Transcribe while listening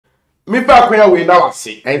Me fa kwenya we na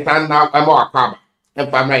wase. Enta na emo akwaba.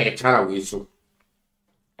 Empa na ye channel we so.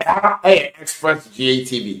 Express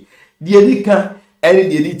GATV. The edika any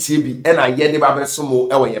the TV and I get the babe sumo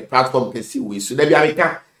e your platform can see we so there be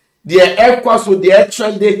ameka. The air course with the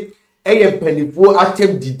trendy pennyfo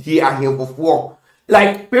attempt didi ahemfo.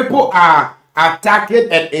 Like people are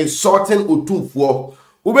attacking and insulting Otumfuor.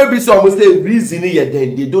 Who may be some say reason here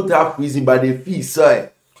then they don't have reason but they feel so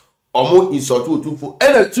almost insult Otumfuor.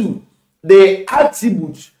 And two they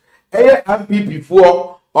attribute MP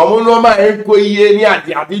before Omonoma enko ye ni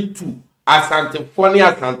ade tu Asantefuo ni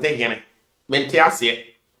Asantehene mente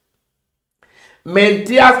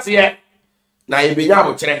ase na ebenya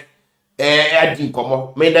abokere adi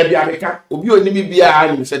nkomo me da bia meka obi oni mi bia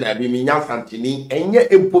ani se da bi mi nya Asanteni enye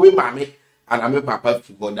empo me mame ana me papa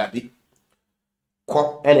fugo da bi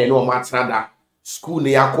ko ene no ma trada school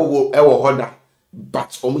ne yakowo ewo hoda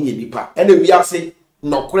but omo ye nipa ene wi ase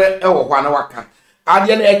nokore ewo ho ana waka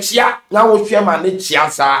ade na echia na wo hwe ma ne chia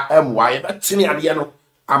sa emwa ye betini ade no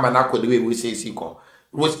amana ko de we say ko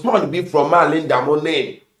respond be from Linda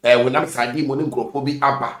Money when I'm sadi money nkrofo bi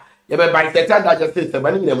aba ye be by set that just say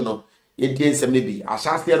sebani nem no ye tie nsem ne bi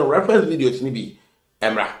asase no reference videos ni bi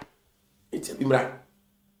emra it's emra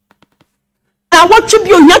I watch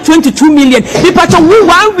you on 22 million the part of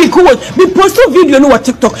 1 week we post a video no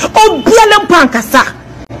TikTok oh biala pankasa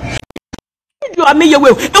you are me your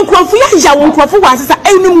way nkrofo ya wo nkrofo wa sesa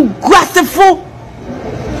enum guasefo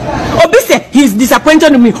obi say he's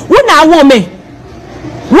disappointed in me when I want me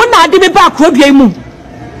when I did me back rodua mu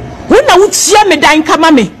when I would share me dan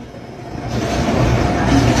kama me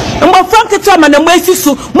mbo frank to ma na mo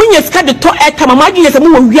asiso munye sika de to etama ma adwene se mo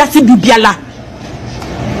wo wiase bibiala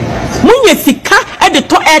munye sika e de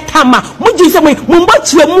to etama mo ji se mo mbo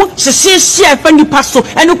tire mu hyehyehye fa nipa so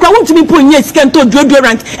eno kwa wontumi po nye sika nto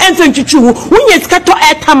deodorant enfe ntwitwu wo munye sika to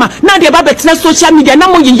etama na de ba betena social media na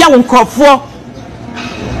mo yiya wo nkrofo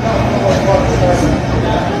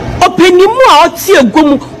openimu a oti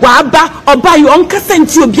egom wa aba oba yo onkasa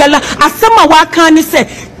nti obiala asema wa kan ni se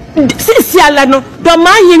sisi ala no do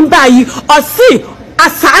mayin bayi osi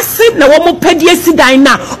asase na wo mo pedie sidan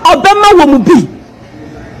na obema wo mu bi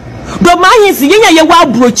do mayin si yenya ye wa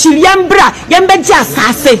brochi yembra yembeji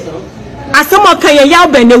asase asema kan ye ya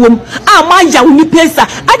ba na wom a ma ya woni pesa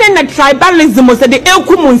aden na tribalism so de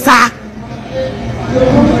ekumunsa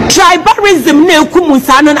tribalism na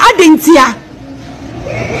ekumunsa no adentia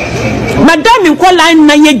madam in line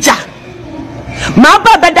na yeja ma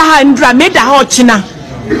ba beda ha ndra me da ha ochina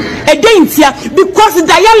edentia because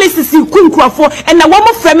dialysis kunkrofo and na wo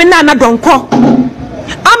mo frame na Donkor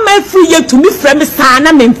ama free ye to me frame sa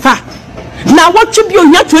na memfa na what you be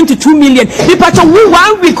on 22 million the part of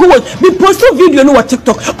 1 week we post a video no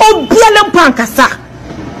TikTok o biala pankasa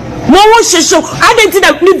mo wo shesho identity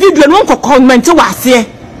na video no ko comment wa ase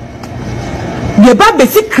ye ba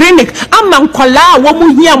basic clinic ama nkola wo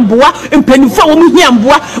mu hiamboa empanifo wo mu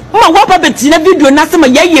hiamboa ma wo ba betina video na se ma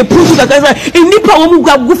ye proof gaga enipa wo mu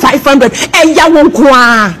gwa 500 eya wo nko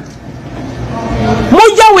a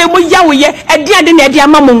mo yawe ye ade na ade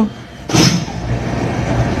amamo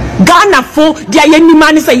Ghana fo dia ye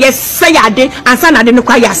nima ni se ye say ade ansa na ade no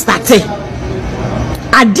kwa ya start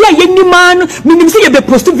ade ye nima no minim se ye be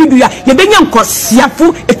post video ya ye be nya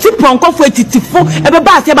nkosiafo etipon nkofo etitifo e be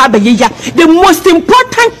ba ase ba ye ya the most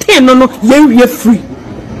important thing no ye free.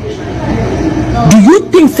 Do you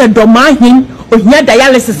think say domahin o nya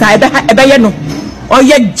dialysis e be ye no or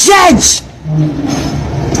ye judge?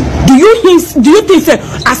 Do you think say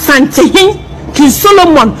Asantehin King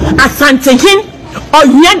Solomon Asantehin or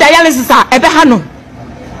nya dialysis e be ha no?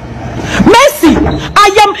 Mercy,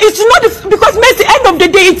 it's not because Mercy, end of the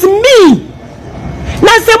day, it's me.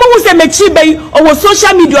 Now, someone who say me or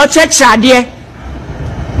social media or church there.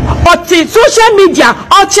 Or social media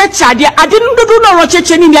or church there. I didn't do no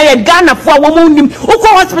church in Ghana for a woman who go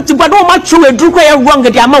hospital, but no much to a drug wrong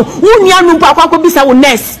at the amount. Unia Numpa bisa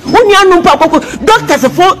nurse. Unia Numpa doctors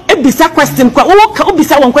for a bisa question.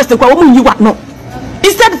 Bisa one question. You what no?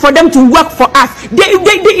 Instead for them to work for us, we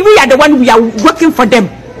are the one we are working for them.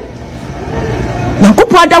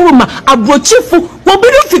 Nakupo ada woman abrochifu wo be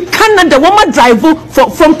fi Canada woman drive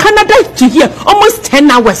from Canada to here almost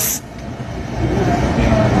 10 hours.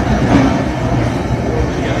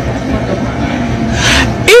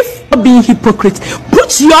 If being hypocrite,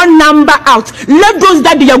 put your number out. Let those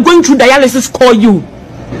that they are going through dialysis call you.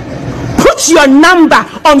 Put your number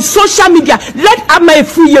on social media. Let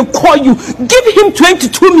Amaefuye call you. Give him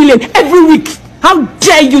 22 million every week. How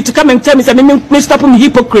dare you to come and tell me say me stop him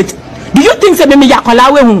hypocrite? Do you think say me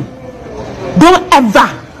yakolawe hu? Don't ever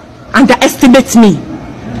underestimate me.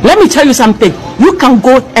 Let me tell you something. You can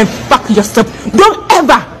go and fuck yourself. Don't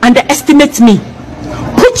ever underestimate me.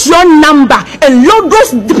 Put your number and load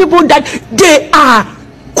those people that they are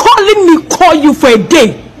calling me, call you for a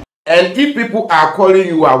day. And if people are calling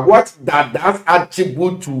you, what that's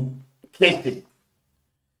attribute to kissing?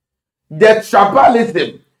 The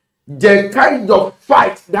tribalism, the kind of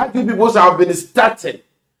fight that you people have been starting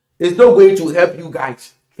is not going to help you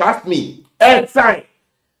guys. Trust me. Time.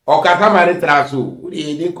 Or Katamari Trasu,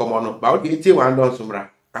 we didn't come on about 81 dollars.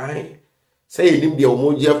 I say, you need the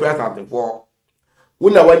emoji of Asantefuo.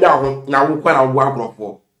 We know what now we can work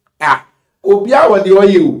for. Obia what the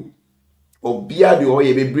oil. Obia the oil,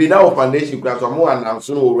 they bring out foundation class or more and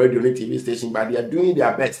soon already on the TV station, but they are doing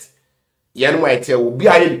their best. Yan white tell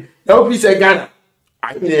Obia, now please say Ghana.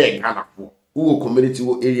 I mean, Ghana for who community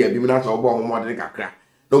area, be not or bomb modern cacra.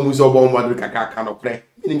 No muso bomb modern caca cannot play.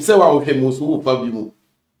 In himself, I will say most who probably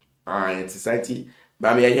in society,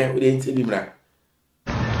 but me here we didn't tell him that.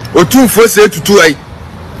 Otumfuor say to ai.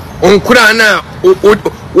 Onkura na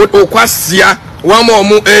o kwasia wa ma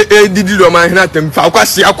omo didi do man hena tem fa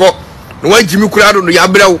kwasia ko no wa Gyimi kura do no ya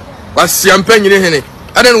brew kwasia mpanyine hene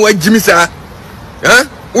ada no wa Gyimi sa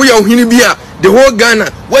wo ya ohini bia the whole Ghana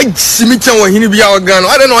wa Gyimi chan wa ohini bia o Ghana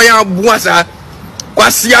ada no ya aboa sa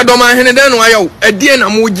kwasia do man hene den no ya e die na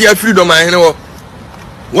mo gi afiri do man hene wo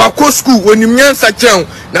wa school onim nyansa chan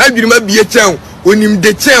na adwirima bie chan onim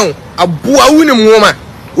de chan aboa wonim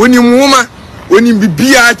woma onim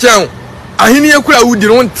bibia chan ahini ekura wudi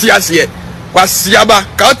no ntiase kwasia ba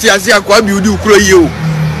ka otiase akwa bi wudi ukuro yi o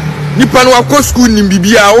nipa no wa school nim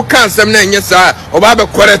bibia o kan sem na enye sa oba be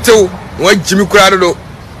koretew wa Gyimi kura do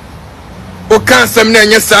o kan sem na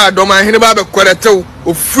enye sa do ma ahini ba be koretew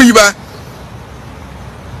o fui ba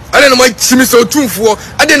ade no ma Gyimi so Otumfuor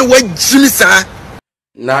ade no wa Gyimi sa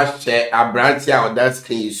na she abranti a oda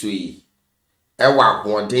screen so yi e wa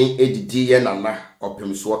hoden edidi ye nana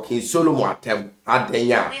opemso kin Solomon atem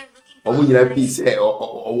adenya omu nyina bi se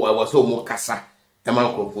o so mu kasa e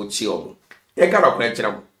man krofo chi omu e ka ro kra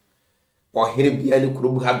kira mo o here bia ni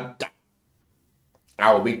kurubu ha da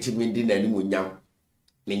a obetimi di na ni munyam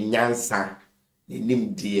ni nyansa ni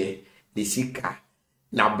nimdie ni sika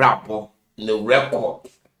na brapo ni record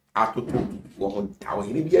atoto wo da o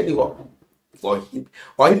here bia ni ho for him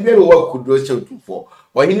or he be work could do Otumfuor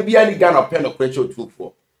or he be any Ghana pen of pressure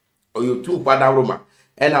Otumfuor or you two father Roma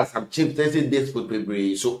and as some chief say this would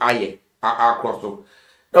be so aye across so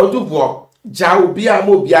now Otumfuor ja obi a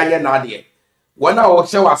mo bi anye na de when I was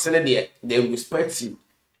show asene de they respect you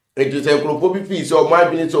it is a group of people so my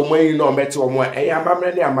business so when you know met or more eh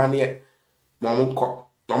amamre ne amane mom ko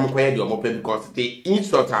ye de omo pe because the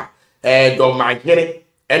Iñsùlt do my here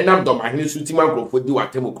and not do my here suti man group for do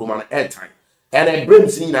atemo kroma na airtime. And I bring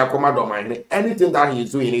seeing a command mind. Anything that he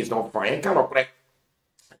is doing is not fine. Cannot play.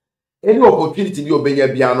 Any opportunity you obey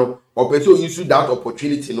piano or person use that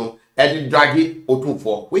opportunity no and drag it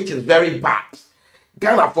Otumfuor, which is very bad.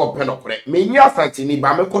 Ghana for pen of play. Me nya santini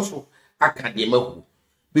ba me koso akademe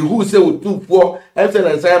be who say Otumfuor and say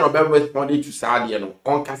and say no be responding to sadie no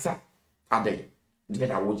on kasa ade dey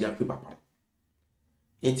na wo dia papa.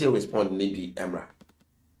 Enti respond ni bi emra.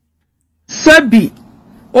 Sabi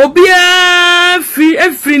Obia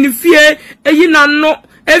free ni fie eyi na no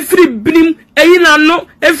every brim eyi na no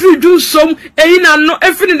every junsom eyi na no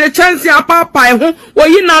every the chance ya papa ho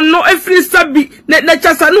oyi na no every sabi na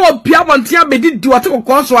chasa no obia bonte abedi di wate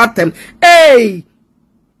kokon so atem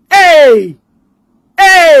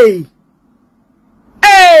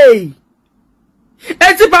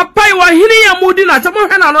eti papa wa hini ya mudi na tamo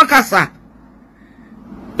hena no kasa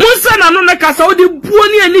Musa na no kasa odi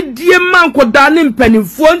buoni ani die man ko da ne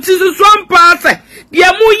mpanifo nti so ampa se de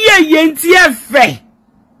mu ye nti efe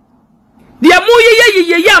de mu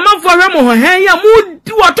ye amanfo hwe mo hen ya mu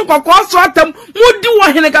di woto kokko so atam mu di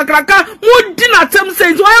wo hene kakraka mu di na atam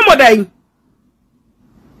se nti oye modan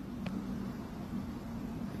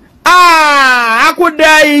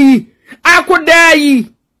akudai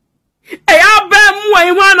aba mu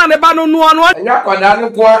ayi na ne ba no no no nya kwada ne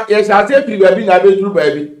kwa ye sase fi ba bi na be duru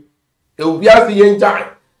ba bi e obi asi ye nja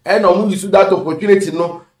e no mu use that opportunity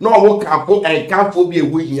no mo kampo en kampo bi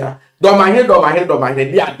ewu hia do ma he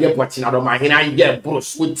bi ade poti na do ma he na ye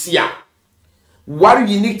bros wotia what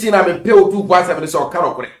unique thing na me pe Otumfuor se be so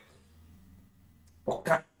karo kore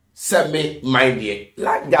oka se me mind ye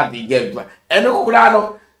like that the get and ko kura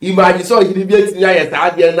no imagine so he be atinya ye sa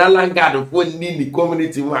ade na langard for ni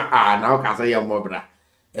community wa na o ka say ye mobra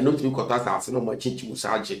and no to kota sa se no mo chichi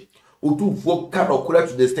musaje Otumfuor karo kura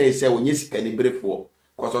to the stage say onye sika ni brefo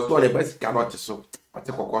cause so le best cannot so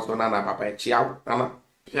ate kokoso na papa e chia na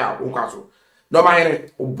pia unkaso no my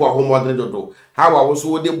bo ho modern dodo how I was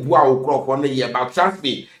so de bua wo crop on ye but trust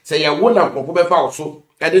me say ya wona crop be fa so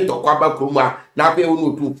e de to kwa ba kroma na pe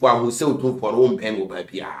wonu Otumfuo a ho se Otumfuo no mpem wo ba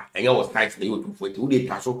bia enye was tight na Otumfuo ti wo de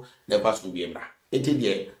taso never so bi mra enti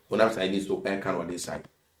de wona side this so can on this side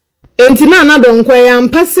enti na Donkor ya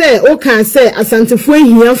mpa se o kan se Asantefuo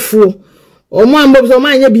hiafuo omo ambo so ma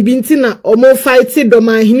anya bibi nti na omo fight do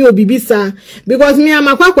ma hini obibi sa because me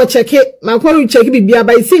amakwa check bibi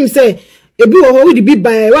aba it seems say ebi wo ho di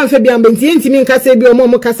biba wan fa bi ambenti enti mi nkasa bi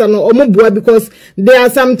omo kasa no omo bua because there are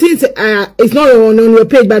some things it's not on your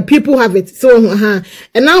page but people have it so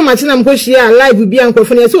and now ma china mko share live bi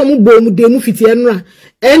ankofo na so omo bo mu de mu fiti enra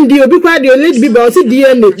and obi kwa de lady biba o si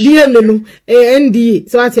DNA no ND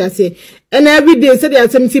so what you say and every day say there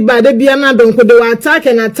something bad they be na Donkor they will attack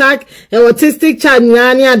autistic child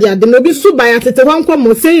nyanya ade no bi so by atete hon kwa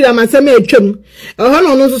mo say da masem atwam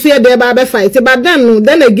ho no so ye dey ba fight but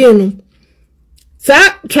then again no sa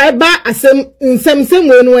try ba asem nsem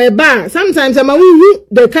we no e ba sometimes am hu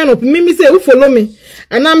the kind of me say who follow me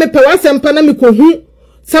and na me pe wasem pa na me ko hu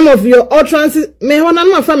some of your utterances me hona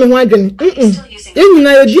no afa me ho adwene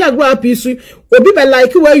enyina ye di agro apisu obi be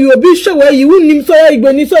like where you obi show where you nim so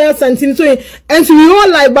igboni so ya santin so and so we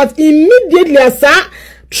all like but immediately asa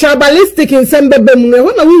tribalistic in sembebe mu me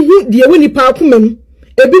hona hu de we ni pa akomam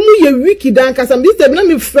ebi mu ye wiki dan kasa bi se na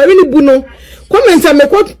me fere ni bu no comment am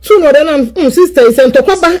ko tu no de na sister is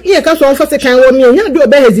ntokwa ba ye ka so on fase kan wo me nya do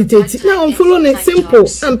be hesitate na on follow ne simple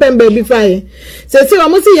am pembe bi fire se o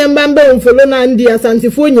mo se ye mbambe on follow na ndi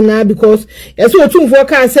Asantefuo nyina because yes Otumfuo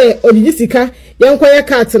ka say odigi sika ye nkoye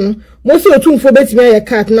cat no mo se Otumfuo betimi ye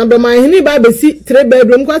cat na do man hini ba be si 3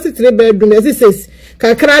 bedroom kwa si 3 bedroom yes says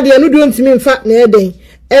kakra de no do ntimi mfa na eden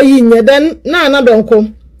eyi nya den na Donkor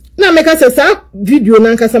na make us a video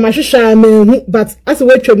na nkasa mahwehwa mehu but as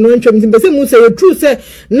we twem no twem tin be say mu say true say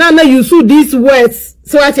Naana use these words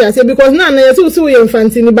so what I say because Naana yes so we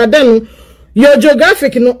infantini but then your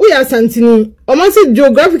geographic no we are santini almost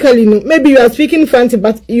geographically no maybe you are speaking fancy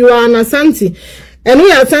but you are an Asante and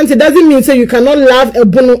we are Asante doesn't mean say you cannot love a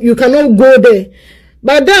bono you cannot go there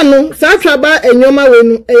but then no sa traba enyoma we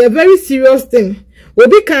no a very serious thing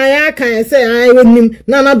obi kan say I wonim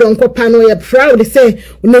Naana Donkor pano ye proud say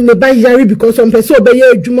ne ba yari because some person obey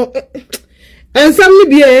adwuma ensam ni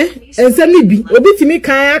bi ensam ni bi obi timi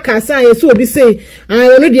kan say ye so obi say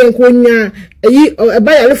I no de enkonya yi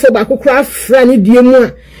ba yari fo ba kokora fra ni die mu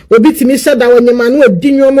a obi timi shada wonyema no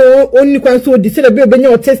odi nwomo onni kwan so odi say be obenya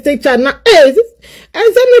autistic child na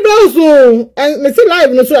ensam ni do so me say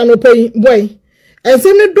live no so anopai boy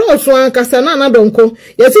ensem ne do so an kasa Naana Donkor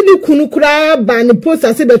yesi ni kunu kura ba ni post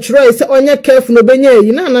ase be tro say onye careful no benya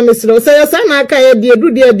yi na mesre say yesa na aka ye de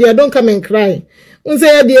do de don't come and cry unse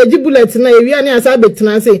ye de agi bullet na ye wi ani asa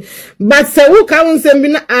betina say but say wo ka unsem bi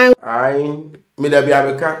na ai me da bia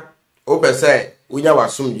beka o be say unya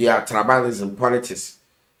wasum dia tribalism politics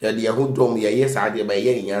ya de hu dom ye yes ade ba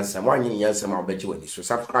ye nyansa mo anyi nyansa ma obeji wani so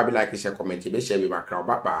subscribe like share comment be share be background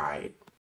bye bye